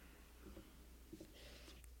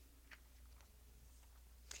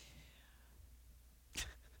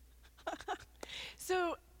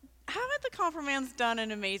confirmands done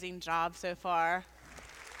an amazing job so far.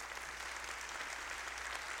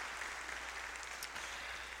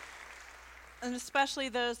 And especially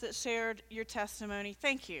those that shared your testimony,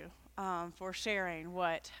 thank you for sharing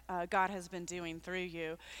what God has been doing through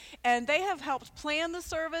you. And they have helped plan the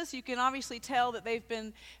service. You can obviously tell that they've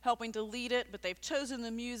been helping to lead it, but they've chosen the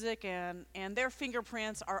music, and their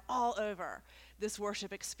fingerprints are all over this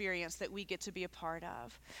worship experience that we get to be a part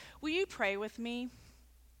of. Will you pray with me?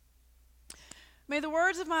 May the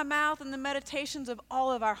words of my mouth and the meditations of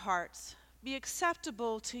all of our hearts be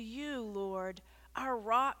acceptable to you, Lord, our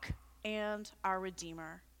rock and our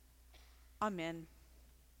Redeemer. Amen.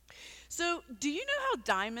 So, do you know how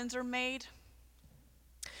diamonds are made?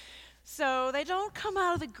 So, they don't come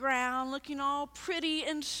out of the ground looking all pretty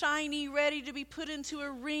and shiny, ready to be put into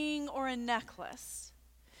a ring or a necklace.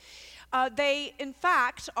 They, in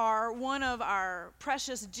fact, are one of our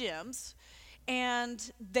precious gems,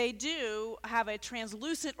 and they do have a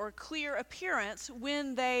translucent or clear appearance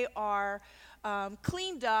when they are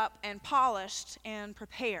cleaned up and polished and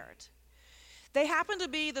prepared. They happen to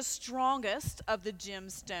be the strongest of the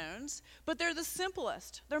gemstones, but they're the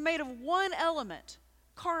simplest. They're made of one element,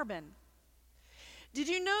 carbon. Did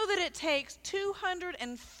you know that it takes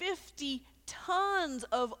 250 tons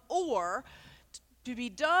of ore to be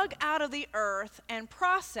dug out of the earth and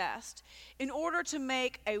processed in order to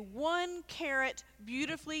make a 1 carat,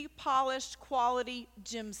 beautifully polished quality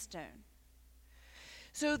gemstone?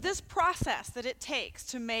 So this process that it takes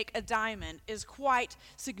to make a diamond is quite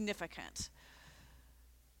significant.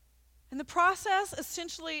 And the process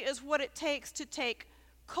essentially is what it takes to take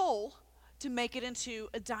coal to make it into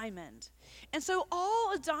a diamond. And so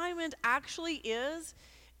all a diamond actually is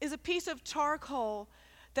a piece of charcoal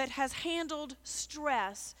that has handled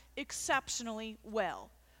stress exceptionally well.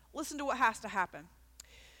 Listen to what has to happen.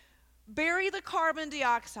 Bury the carbon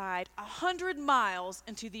dioxide 100 miles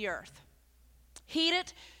into the earth. Heat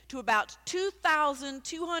it to about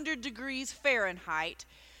 2,200 degrees Fahrenheit.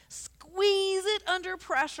 Squeeze it under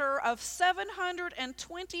pressure of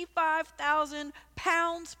 725,000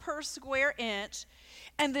 pounds per square inch,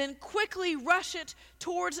 and then quickly rush it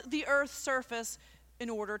towards the Earth's surface in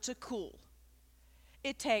order to cool.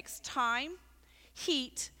 It takes time,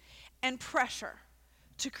 heat, and pressure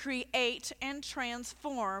to create and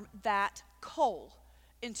transform that coal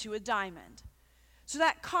into a diamond. So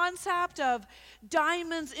that concept of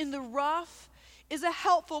diamonds in the rough is a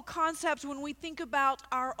helpful concept when we think about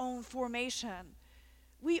our own formation.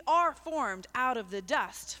 We are formed out of the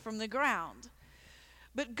dust from the ground.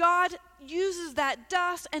 But God uses that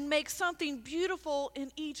dust and makes something beautiful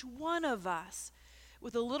in each one of us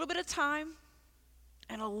with a little bit of time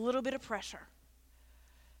and a little bit of pressure.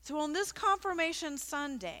 So on this Confirmation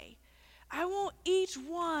Sunday, I want each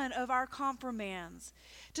one of our confirmands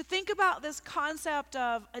to think about this concept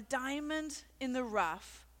of a diamond in the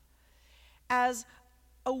rough as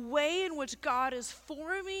a way in which God is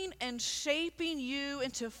forming and shaping you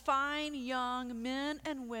into fine young men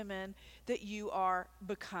and women that you are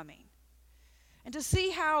becoming. And to see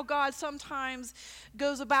how God sometimes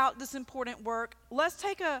goes about this important work, let's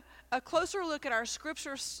take a closer look at our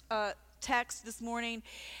scripture text this morning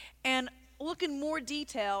and look in more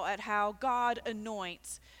detail at how God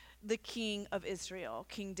anoints the king of Israel,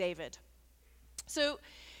 King David. So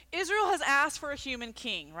Israel has asked for a human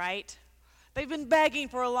king, right? They've been begging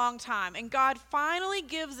for a long time, and God finally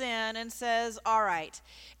gives in and says, all right.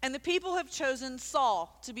 And the people have chosen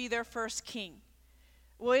Saul to be their first king.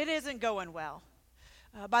 Well, it isn't going well.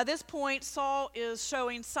 By this point, Saul is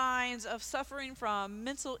showing signs of suffering from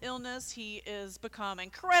mental illness. He is become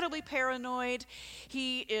incredibly paranoid.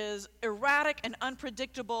 He is erratic and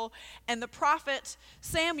unpredictable. And the prophet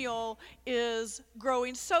Samuel is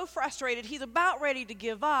growing so frustrated, he's about ready to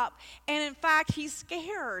give up. And in fact, he's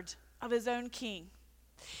scared of his own king.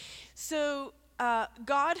 So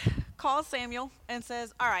God calls Samuel and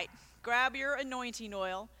says, all right, grab your anointing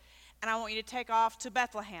oil, and I want you to take off to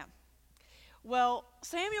Bethlehem. Well,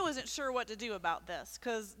 Samuel isn't sure what to do about this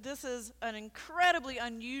because this is an incredibly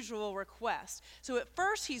unusual request. So at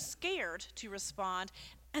first he's scared to respond,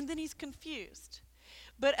 and then he's confused.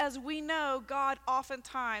 But as we know, God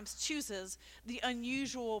oftentimes chooses the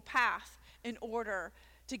unusual path in order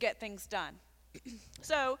to get things done.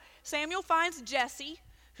 So Samuel finds Jesse,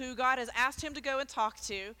 who God has asked him to go and talk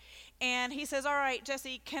to, and he says, all right,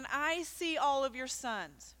 Jesse, can I see all of your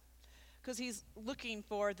sons? Because he's looking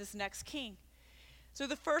for this next king. So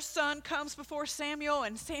the first son comes before Samuel,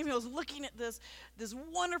 and Samuel's looking at this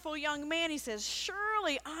wonderful young man. He says,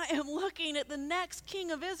 surely I am looking at the next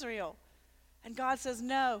king of Israel. And God says,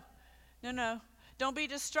 no, Don't be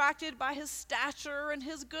distracted by his stature and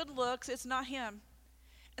his good looks. It's not him.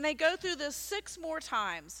 And they go through this 6 more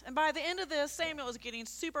times. And by the end of this, Samuel is getting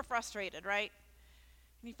super frustrated, right?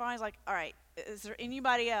 And he finds like, all right, is there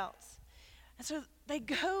anybody else? And so they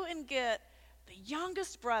go and get the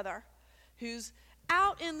youngest brother who's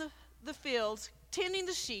out in the fields tending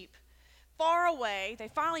the sheep far away. They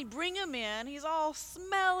finally bring him in. He's all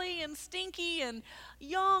smelly and stinky and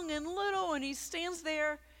young and little, and he stands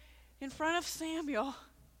there in front of Samuel.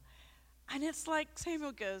 And it's like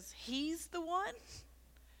Samuel goes, he's the one?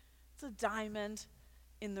 It's a diamond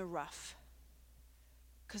in the rough.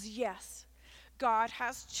 Because yes, God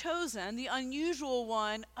has chosen the unusual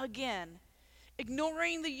one again.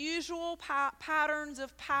 Ignoring the usual patterns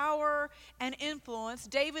of power and influence,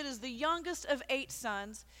 David is the youngest of 8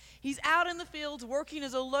 sons. He's out in the fields working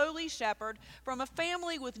as a lowly shepherd from a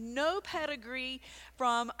family with no pedigree,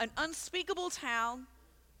 from an unspeakable town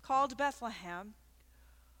called Bethlehem.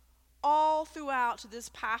 All throughout this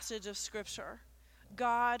passage of Scripture,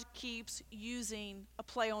 God keeps using a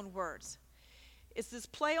play on words. It's this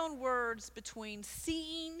play on words between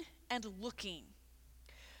seeing and looking.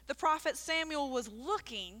 The prophet Samuel was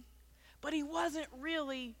looking, but he wasn't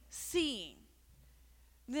really seeing.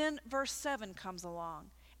 Then verse 7 comes along,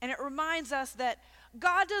 and it reminds us that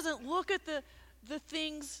God doesn't look at the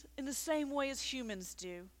things in the same way as humans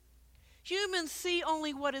do. Humans see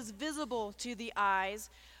only what is visible to the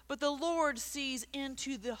eyes, but the Lord sees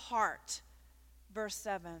into the heart. Verse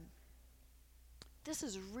 7. This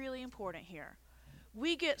is really important here.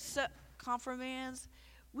 We get confirmands,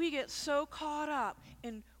 we get so caught up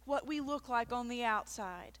in what we look like on the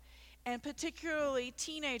outside. And particularly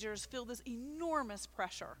teenagers feel this enormous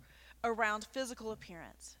pressure around physical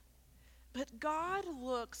appearance. But God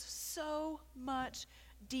looks so much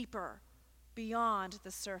deeper beyond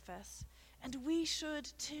the surface. And we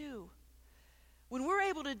should too. When we're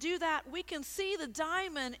able to do that, we can see the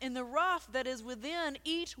diamond in the rough that is within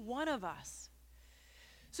each one of us.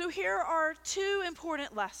 So here are 2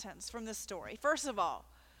 important lessons from this story. First of all,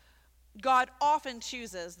 God often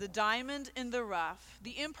chooses the diamond in the rough,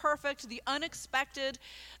 the imperfect, the unexpected,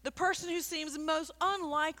 the person who seems most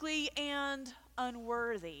unlikely and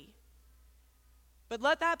unworthy. But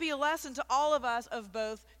let that be a lesson to all of us of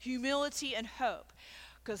both humility and hope.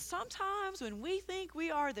 Because sometimes when we think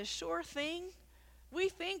we are the sure thing, we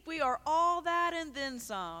think we are all that and then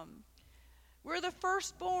some. We're the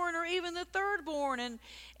firstborn or even the thirdborn,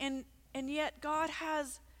 and yet God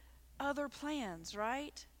has other plans,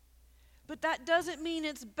 right? But that doesn't mean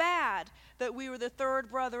it's bad that we were the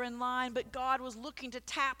 3rd brother in line, but God was looking to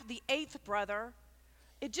tap the 8th brother.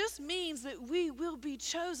 It just means that we will be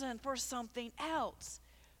chosen for something else.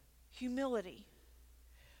 Humility.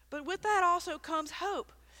 But with that also comes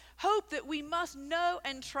hope. Hope that we must know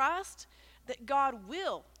and trust that God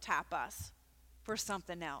will tap us for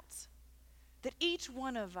something else. That each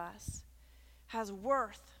one of us has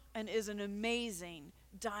worth and is an amazing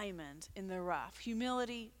diamond in the rough.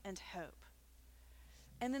 Humility and hope.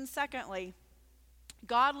 And then secondly,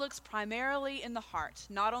 God looks primarily in the heart,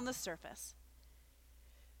 not on the surface.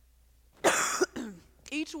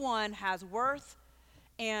 Each one has worth,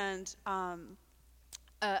 and hang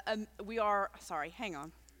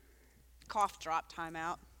on. Cough drop,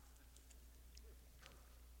 timeout.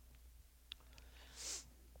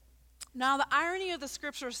 Now, the irony of the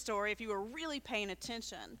Scripture story, if you were really paying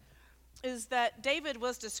attention, is that David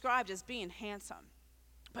was described as being handsome.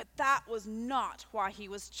 But that was not why he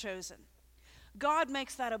was chosen. God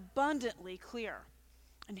makes that abundantly clear.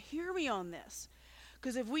 And hear me on this,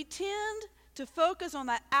 because if we tend to focus on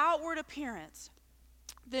that outward appearance,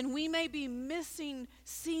 then we may be missing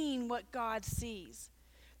seeing what God sees,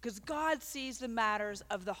 because God sees the matters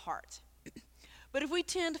of the heart. But if we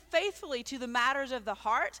tend faithfully to the matters of the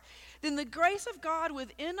heart, then the grace of God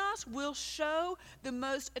within us will show the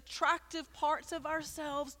most attractive parts of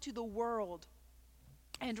ourselves to the world.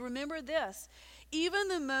 And remember this, even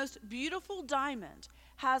the most beautiful diamond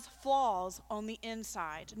has flaws on the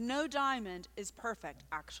inside. No diamond is perfect,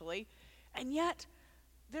 actually, and yet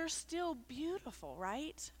they're still beautiful,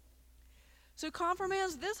 right? So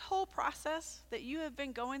confirmands, this whole process that you have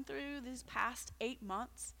been going through these past 8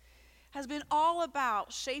 months has been all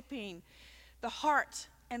about shaping the heart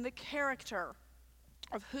and the character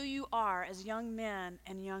of who you are as young men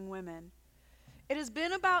and young women. It has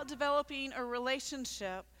been about developing a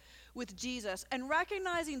relationship with Jesus and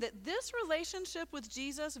recognizing that this relationship with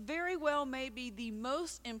Jesus very well may be the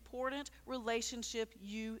most important relationship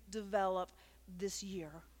you develop this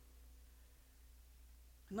year.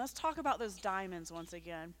 And let's talk about those diamonds once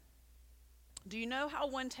again. Do you know how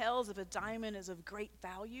one tells if a diamond is of great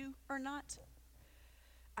value or not?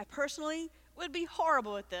 I personally would be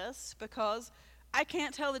horrible at this because I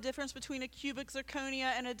can't tell the difference between a cubic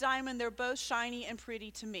zirconia and a diamond. They're both shiny and pretty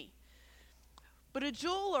to me. But a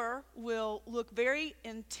jeweler will look very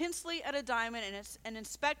intensely at a diamond and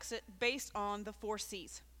inspects it based on the 4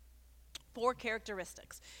 C's, 4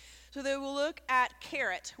 characteristics. So they will look at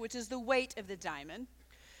carat, which is the weight of the diamond.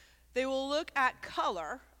 They will look at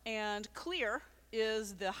color, and clear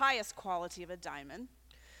is the highest quality of a diamond.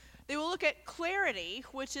 They will look at clarity,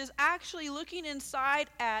 which is actually looking inside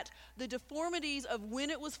at the deformities of when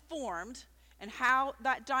it was formed and how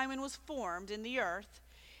that diamond was formed in the earth.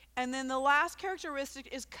 And then the last characteristic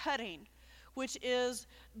is cutting, which is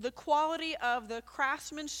the quality of the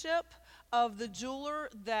craftsmanship of the jeweler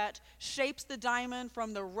that shapes the diamond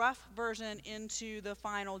from the rough version into the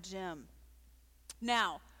final gem.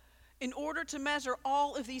 Now, in order to measure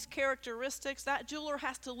all of these characteristics, that jeweler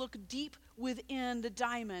has to look deep within the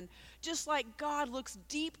diamond, just like God looks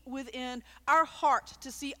deep within our heart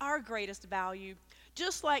to see our greatest value.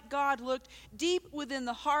 Just like God looked deep within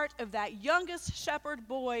the heart of that youngest shepherd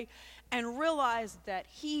boy and realized that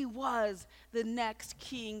he was the next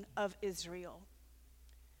king of Israel.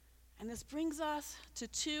 And this brings us to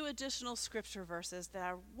 2 additional scripture verses that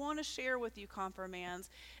I want to share with you, confirmands,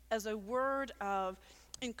 as a word of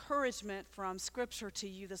encouragement from scripture to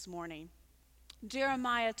you this morning.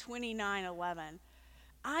 Jeremiah 29:11.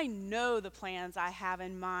 I know the plans I have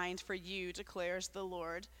in mind for you, declares the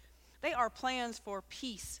Lord. They are plans for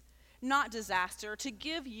peace, not disaster, to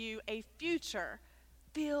give you a future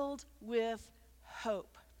filled with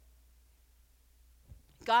hope.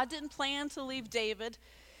 God didn't plan to leave David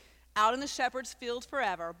out in the shepherd's field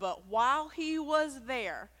forever, but while he was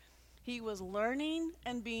there, he was learning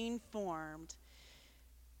and being formed.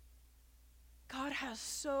 God has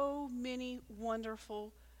so many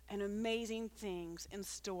wonderful and amazing things in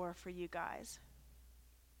store for you guys.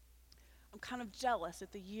 I'm kind of jealous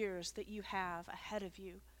at the years that you have ahead of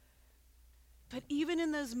you. But even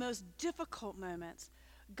in those most difficult moments,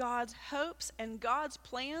 God's hopes and God's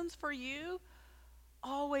plans for you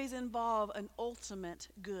always involve an ultimate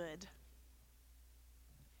good.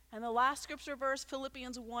 And the last scripture verse,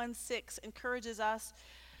 Philippians 1:6, encourages us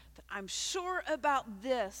that I'm sure about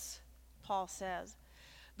this, Paul says.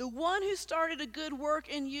 The one who started a good work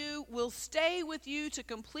in you will stay with you to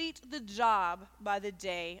complete the job by the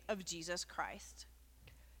day of Jesus Christ.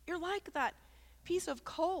 You're like that piece of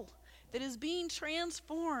coal that is being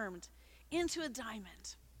transformed into a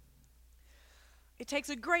diamond. It takes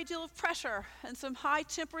a great deal of pressure and some high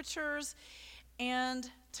temperatures and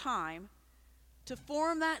time to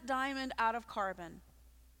form that diamond out of carbon.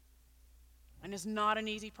 And it's not an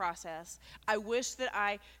easy process. I wish that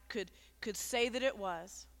I could say that it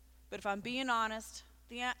was. But if I'm being honest,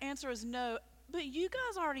 the answer is no. But you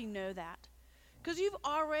guys already know that. Because you've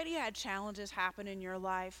already had challenges happen in your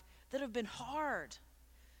life that have been hard.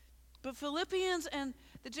 But Philippians and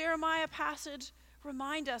the Jeremiah passage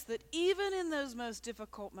remind us that even in those most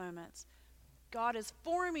difficult moments, God is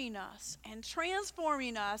forming us and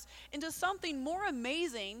transforming us into something more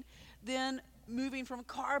amazing than moving from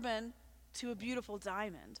carbon to a beautiful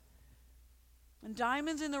diamond. And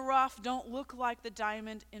diamonds in the rough don't look like the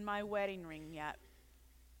diamond in my wedding ring yet.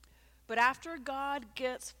 But after God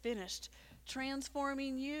gets finished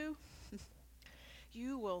transforming you,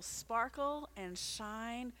 you will sparkle and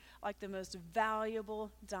shine like the most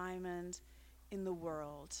valuable diamond in the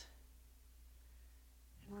world.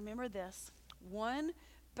 And remember this, one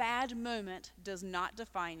bad moment does not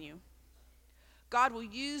define you. God will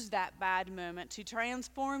use that bad moment to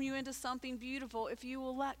transform you into something beautiful if you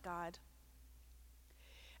will let God.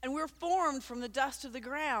 And we're formed from the dust of the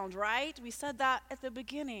ground, right? We said that at the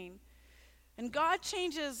beginning. And God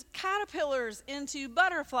changes caterpillars into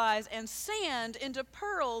butterflies and sand into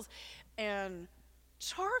pearls and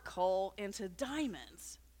charcoal into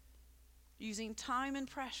diamonds using time and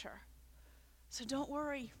pressure. So don't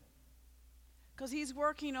worry, because he's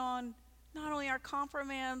working on not only our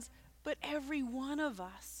confirmands, but every one of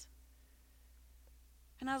us.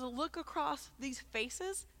 And as I look across these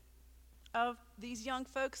faces of these young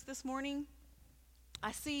folks this morning,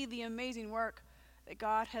 I see the amazing work that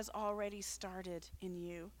God has already started in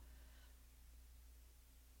you.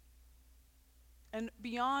 And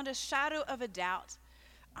beyond a shadow of a doubt,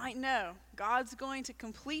 I know God's going to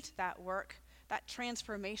complete that work, that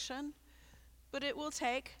transformation, but it will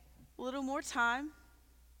take a little more time,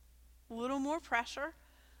 a little more pressure,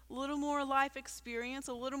 a little more life experience,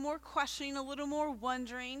 a little more questioning, a little more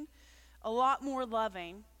wondering, a lot more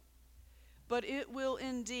loving. But it will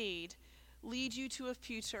indeed lead you to a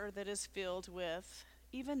future that is filled with,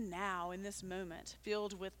 even now in this moment,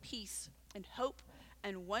 filled with peace and hope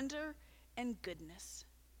and wonder and goodness.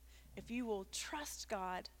 If you will trust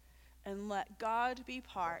God and let God be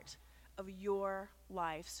part of your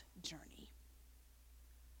life's journey.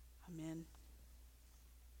 Amen.